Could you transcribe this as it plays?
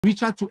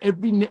Reach out to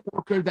every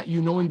networker that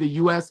you know in the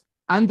US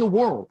and the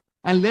world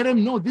and let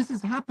them know this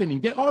is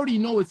happening. They already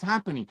know it's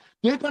happening.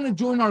 They're going to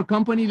join our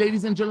company,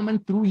 ladies and gentlemen,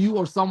 through you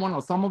or someone,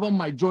 or some of them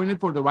might join it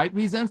for the right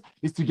reasons,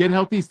 is to get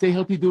healthy, stay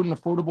healthy, do it in an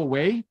affordable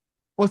way.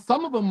 Or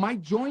some of them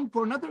might join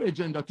for another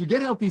agenda, to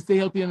get healthy, stay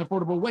healthy in an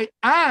affordable way,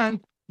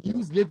 and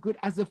use LiveGood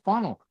as a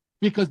funnel.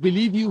 Because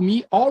believe you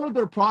me, all of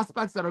their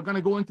prospects that are going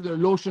to go into their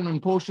lotion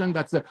and potion,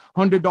 that's a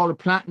 $100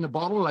 plant in a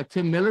bottle, like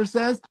Tim Miller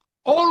says,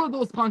 all of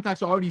those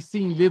contacts are already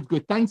seeing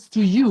LiveGood thanks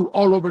to you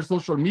all over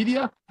social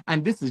media.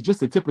 And this is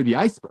just the tip of the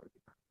iceberg.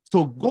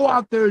 So go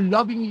out there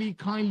lovingly,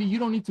 kindly. You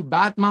don't need to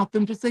badmouth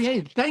them. Just say,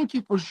 hey, thank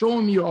you for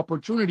showing me your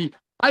opportunity.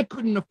 I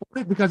couldn't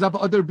afford it because I have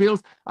other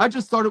bills. I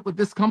just started with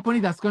this company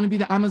that's going to be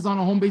the Amazon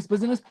or home-based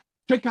business.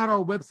 Check out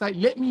our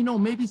website. Let me know.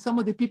 Maybe some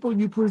of the people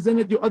you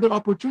presented your other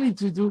opportunity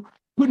to do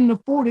couldn't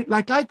afford it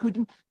like I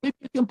couldn't. Maybe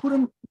you can put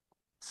them,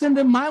 send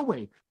them my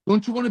way.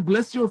 Don't you want to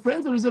bless your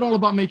friends, or is it all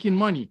about making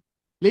money?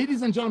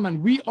 Ladies and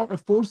gentlemen, we are a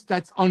force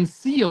that's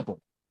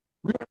unseeable.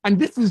 And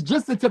this is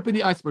just the tip of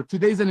the iceberg.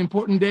 Today's an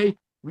important day.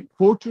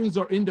 Fortunes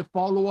are in the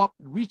follow-up.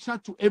 Reach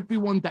out to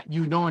everyone that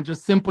you know and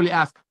just simply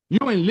ask,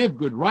 you're in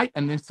LiveGood, right?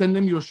 And then send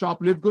them your shop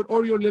LiveGood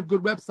or your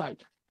LiveGood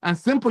website. And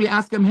simply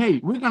ask them, hey,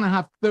 we're going to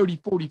have 30,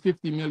 40,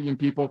 50 million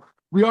people.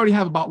 We already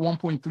have about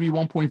 1.3,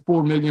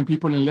 1.4 million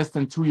people in less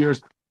than 2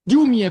 years.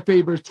 Do me a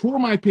favor, tour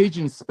my page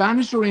in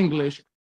Spanish or English.